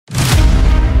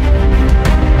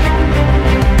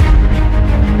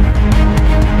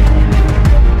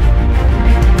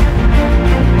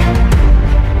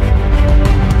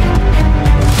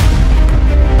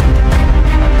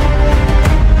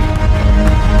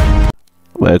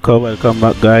Welcome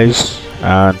back, guys,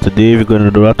 and today we're going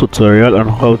to do a tutorial on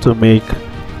how to make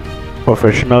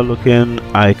professional looking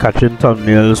eye-catching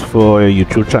thumbnails for your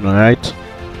YouTube channel. Right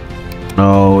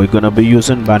now we're going to be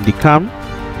using Bandicam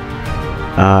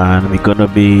and we're going to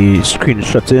be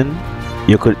screenshotting.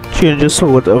 You could change this for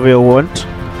whatever you want.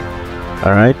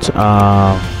 All right,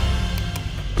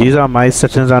 these are my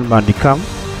settings on Bandicam.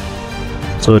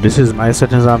 So this is my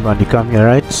settings on Bandicam here,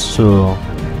 right? So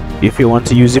if you want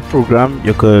to use the program,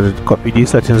 you could copy these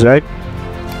settings, right?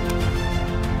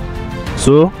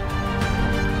 So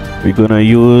we're gonna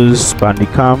use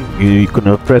Bandicam. You're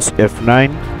gonna press F9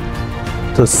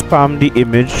 to spam the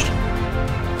image,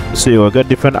 so you'll get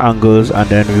different angles and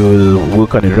then we will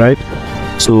work on it, right?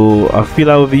 So I feel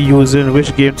I will be using,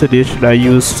 which game today should I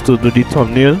use to do the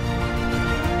thumbnail?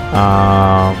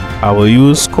 I will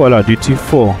use Call of Duty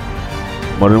 4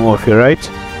 Modern Warfare,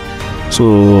 right?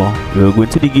 So we'll go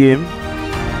into the game,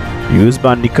 use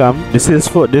Bandicam. This is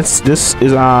for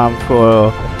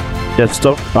for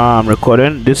desktop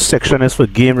recording. This section is for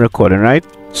game recording, right?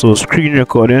 So screen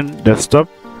recording, desktop,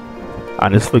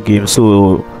 and it's for game.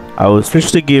 So I will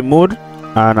switch to game mode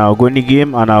and I'll go in the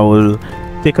game and I will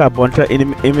take a bunch of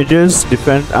images,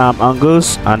 different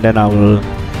angles, and then I will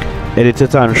edit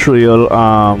it and show you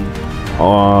on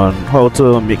how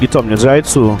to make the thumbnails, right?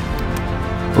 So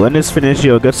when it's finished,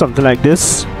 you'll get something like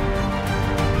this.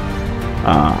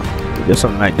 Get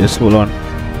something like this. Hold on.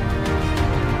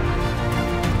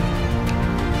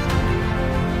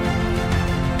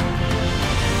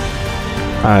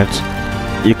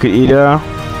 Alright, you could either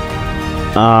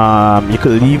you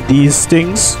could leave these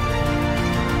things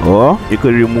or you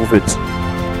could remove it.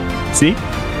 See,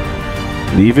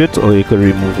 leave it or you could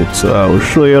remove it. So I will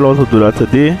show you how to do that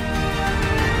today.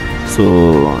 So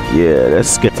yeah,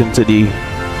 let's get into the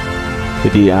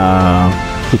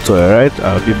tutorial, right?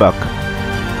 I'll be back.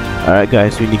 Alright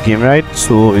guys, we're in the game, right?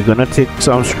 So we're gonna take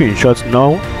some screenshots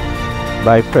now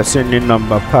by pressing the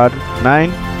number pad 9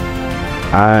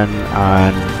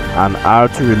 and R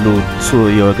to reload, so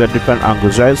you'll get different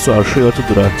angles, right? So I'll show you how to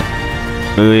do that.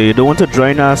 You don't want to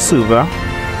join a server,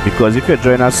 because if you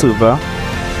join a server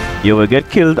you will get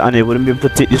killed and you wouldn't be able to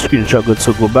take the screenshot good.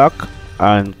 So go back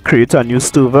and create a new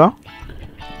server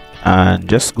and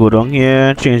just go down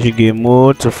here, change the game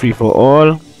mode to free for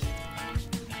all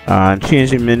and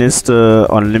change the minutes to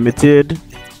unlimited.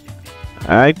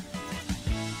 Alright,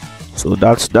 so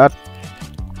that's that.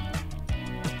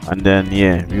 And then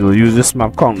yeah, we will use this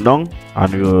map countdown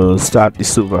and we will start the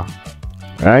server.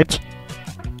 Right,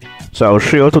 so I'll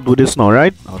show you how to do this now,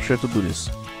 right? I'll show you how to do this.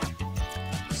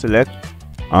 Select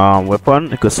weapon,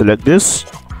 you can select this.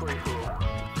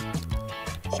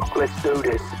 Let's do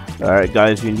this. Alright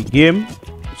guys, we're in the game,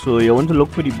 so you want to look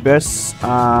for the best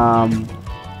part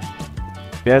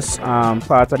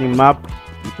of the map,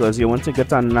 because you want to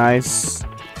get a nice,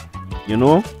 you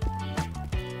know.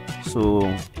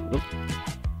 So look,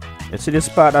 you see this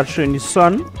part that's showing the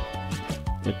sun,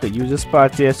 you could use this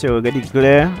part here so you'll get the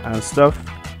glare and stuff.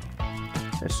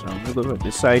 Let's go to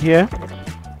this side here.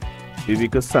 Maybe you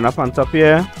could stand up on top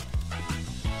here.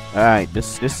 Alright,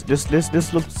 this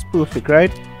looks perfect,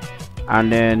 right?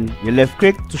 And then you left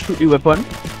click to shoot the weapon,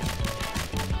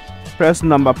 press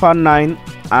number pad 9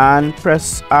 and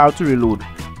press R to reload.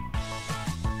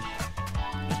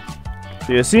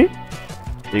 So you see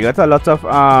you got a lot of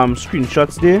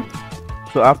screenshots there.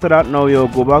 So after that, now you'll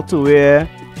go back to where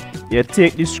you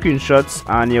take the screenshots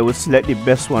and you will select the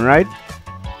best one, right?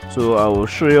 So I will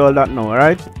show you all that now.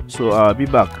 Right, so I'll be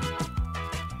back.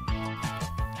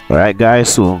 Alright guys,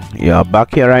 so you're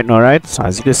back here right now, right? So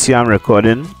as you can see, I'm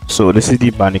recording. So this is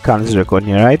the Bandicam is recording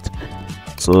here, right?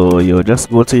 So you'll just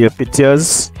go to your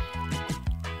pictures,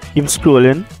 keep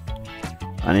scrolling,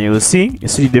 and you will see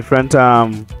different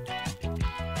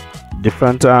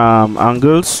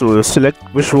angles. So you select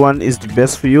which one is the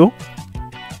best for you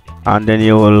and then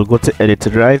you will go to edit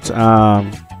it, right? I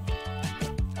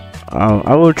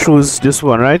will choose this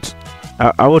one, right?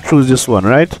 I will choose this one,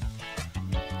 right?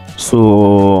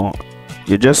 So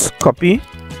you just copy,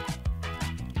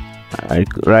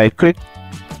 right click,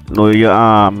 no, you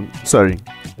sorry,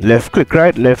 left click,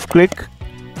 right, left click,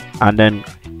 and then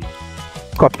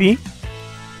copy.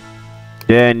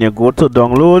 Then you go to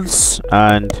downloads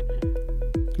and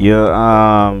you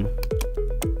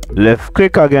left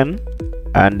click again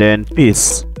and then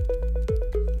paste.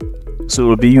 So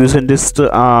we'll be using this to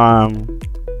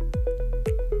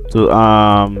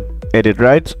edit,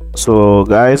 right? So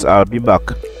guys, I'll be back.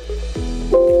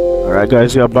 Alright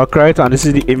guys, we are back, right? And this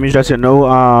is the image that you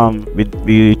know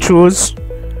we choose.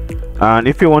 And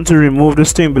if you want to remove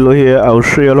this thing below here, I'll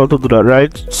show you how to do that,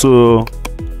 right? So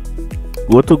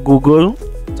go to Google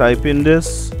type in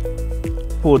this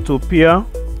photopia,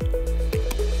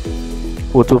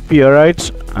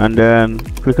 right, and then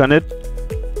click on it,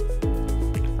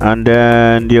 and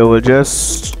then you will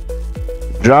just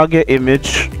drag your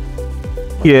image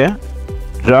here,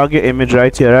 drag your image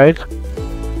right here, right?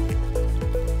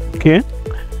 Okay,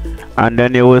 and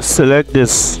then you will select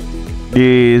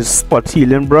the spot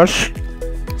healing brush,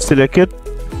 select it,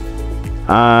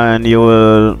 and you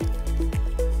will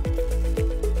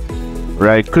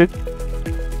right click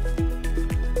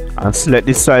and select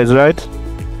the size, right?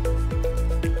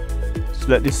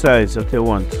 Select the size that you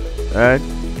want, right?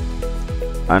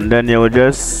 And then you will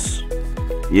just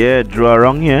draw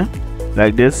around here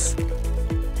like this.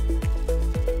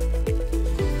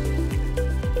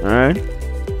 Alright,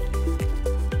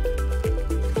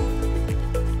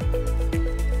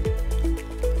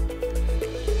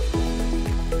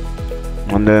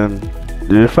 and then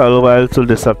the file while it will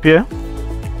disappear.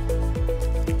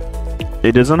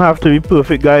 It doesn't have to be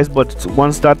perfect, guys, but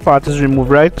once that part is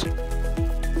removed, right?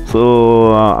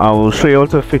 So I will show you how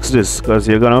to fix this, because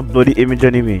you're gonna upload the image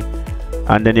anyway,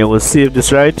 and then you will save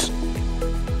this, right?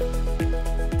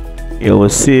 You will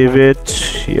save it.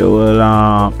 You will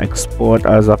export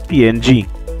as a PNG.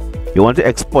 You want to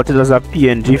export it as a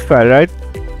PNG file, right?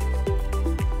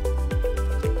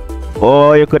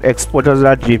 Or you could export it as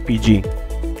a JPG.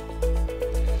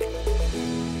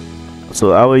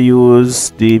 So I will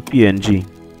use the PNG.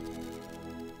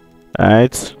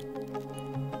 Alright,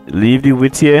 leave the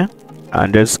width here,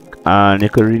 and you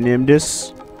can rename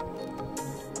this.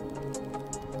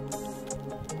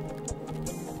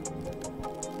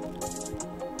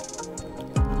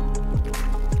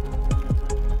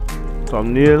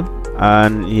 Thumbnail,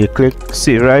 and you click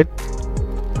save, right?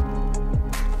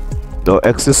 The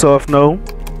X is off now,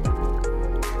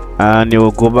 and you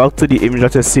will go back to the image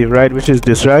that you saved, right, which is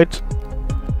this, right?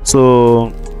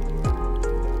 So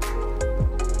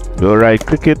you right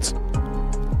click it,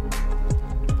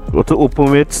 go to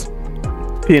open with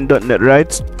paint.net,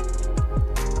 right?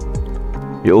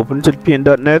 You open to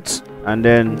paint.net, and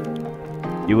then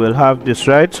you will have this,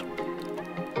 right?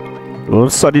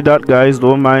 Don't study that, guys,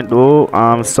 don't mind,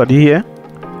 don't study here.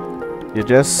 You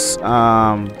just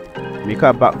make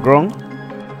a background,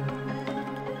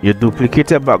 you duplicate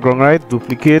your background, right?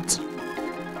 Duplicate,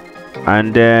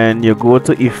 and then you go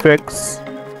to effects,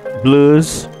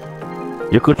 blurs.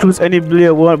 You could choose any blur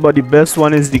you want, but the best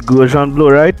one is the Gaussian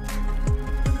blur, right?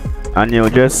 And you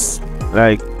just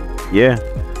like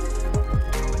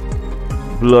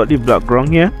blur the background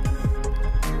here,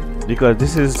 because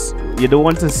this is, you don't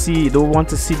want to see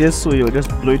this, so you just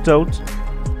blur it out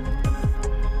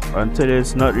until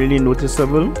it's not really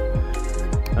noticeable.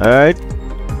 All right,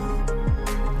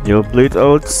 you blur it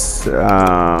out.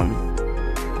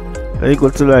 Let me go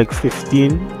to like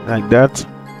 15, like that,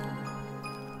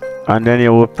 and then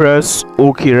you will press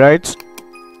OK, right?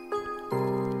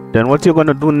 Then what you're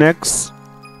gonna do next,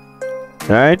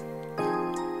 right?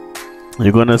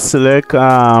 You're gonna select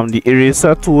the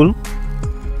eraser tool,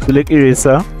 select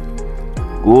eraser,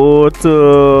 go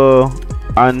to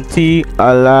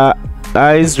anti-aliased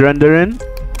rendering,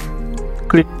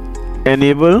 click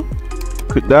enable,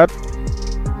 click that,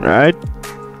 right?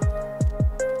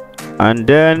 And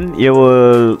then you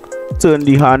will turn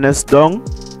the harness down,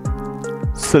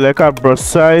 select a brush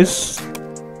size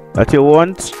that you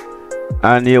want,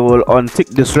 and you will untick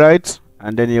this, right?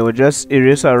 And then you will just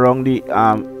erase around the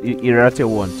area that you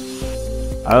want.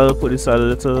 I'll put this a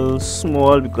little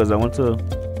small because I want to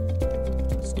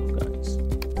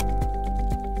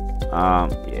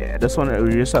this one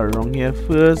erase around here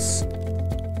first.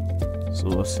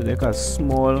 So select a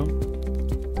small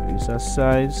eraser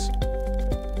size.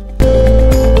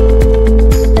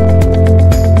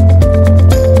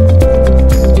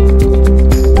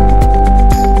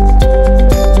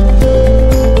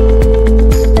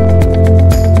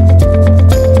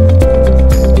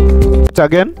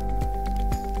 Again,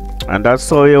 and that's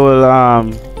how you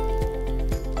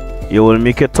will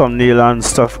make a thumbnail and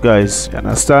stuff, guys. You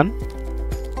understand?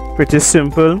 Pretty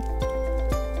simple.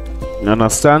 You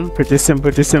understand? Pretty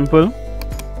simple.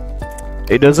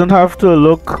 It doesn't have to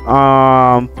look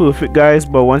perfect, guys,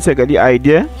 but once you get the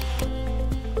idea,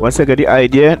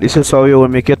 this is how you will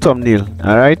make a thumbnail.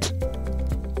 All right,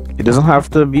 it doesn't have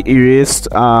to be erased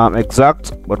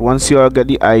exact, but once you get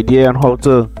the idea on how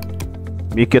to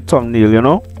make a thumbnail, you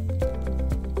know.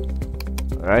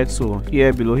 Alright, so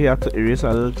here below here I have to erase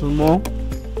a little more.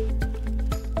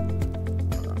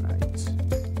 Alright.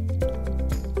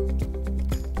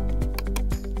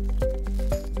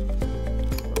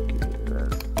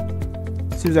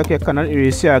 Okay. Seems like I cannot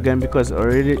erase here again because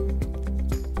already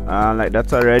like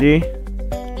that already.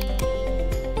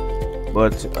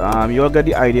 but you all get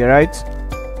the idea, right?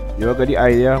 You all get the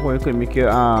idea where you can make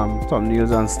your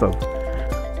thumbnails and stuff.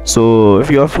 So if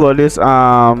you follow this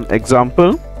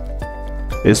example,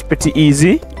 it's pretty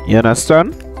easy, you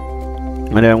understand?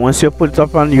 And then once you put it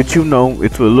up on YouTube now,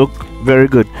 it will look very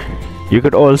good. You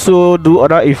could also do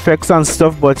other effects and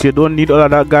stuff, but you don't need all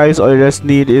of that, guys. All you just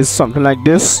need is something like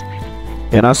this,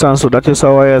 you understand? So that is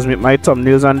how I just make my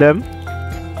thumbnails on them.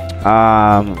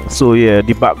 So yeah,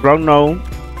 the background now,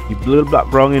 the blue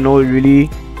background, you know, it really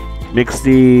makes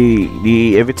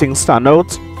the everything stand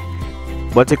out.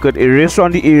 But you could erase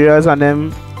around the areas and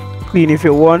then clean if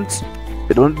you want.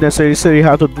 You don't necessarily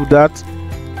have to do that,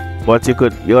 but you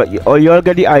could. You all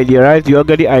get the idea, right? You all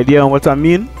get the idea on what I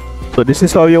mean. So this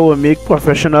is how you will make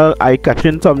professional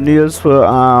eye-catching thumbnails for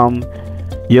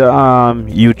your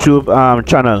YouTube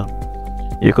channel.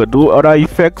 You could do other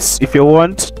effects if you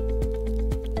want,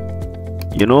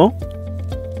 you know.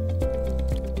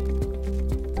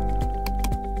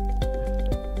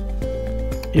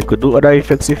 You could do other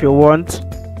effects if you want,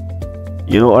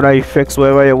 you know, other effects,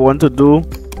 whatever you want to do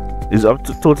is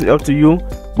totally up to you.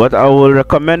 But I will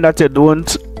recommend that you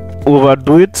don't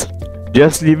overdo it.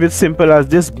 Just leave it simple as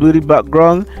this, blurry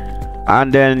background,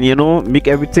 and then, you know, make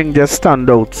everything just stand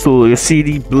out. So you see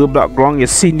the blue background, you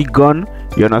see the gun,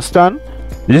 you understand?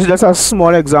 This is just a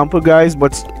small example, guys,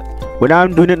 but when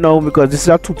I'm doing it now, because this is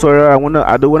a tutorial,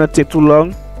 I don't want to take too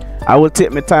long. I will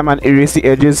take my time and erase the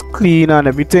edges clean and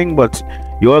everything, but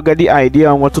you all get the idea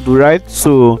on what to do, right?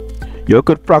 So you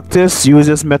could practice, use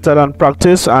this method and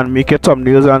practice and make your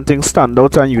thumbnails and things stand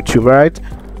out on YouTube, right?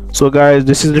 So guys,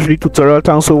 this is the free tutorial.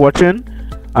 Thanks for watching,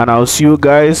 and I'll see you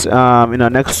guys in the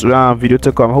next video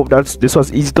to come. I hope that this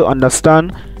was easy to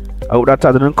understand. I hope that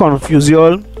I didn't confuse you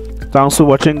all. Thanks for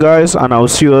watching, guys, and I'll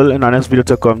see you all in the next video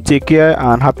to come. Take care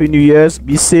and happy New Year's.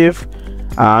 Be safe,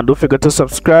 and don't forget to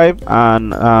subscribe, and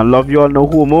love you all, no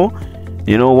homo,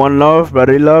 you know, one love,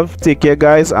 brotherly love. Take care,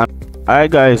 guys. And alright,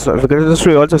 guys, so I forgot to show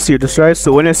you how to save this, right?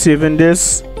 So when you're saving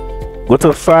this, go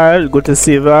to file, go to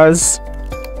save as,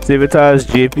 save it as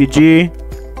JPG,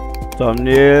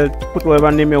 thumbnail, put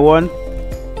whatever name you want,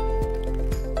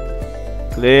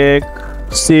 click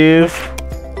save,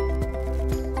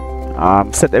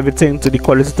 set everything to the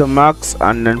quality to max,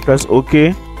 and then press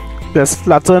OK, press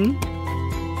flatten,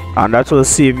 and that will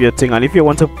save your thing. And if you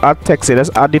want to add text here,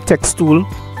 just add the text tool,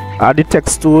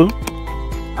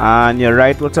 and you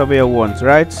write whatever you want,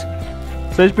 right?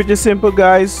 So it's pretty simple,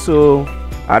 guys. So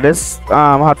I just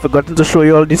had forgotten to show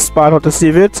you all this part, how to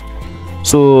save it.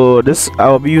 So this, I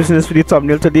will be using this for the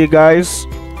thumbnail today, guys,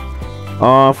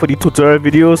 for the tutorial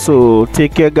video. So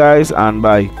take care, guys, and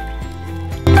bye.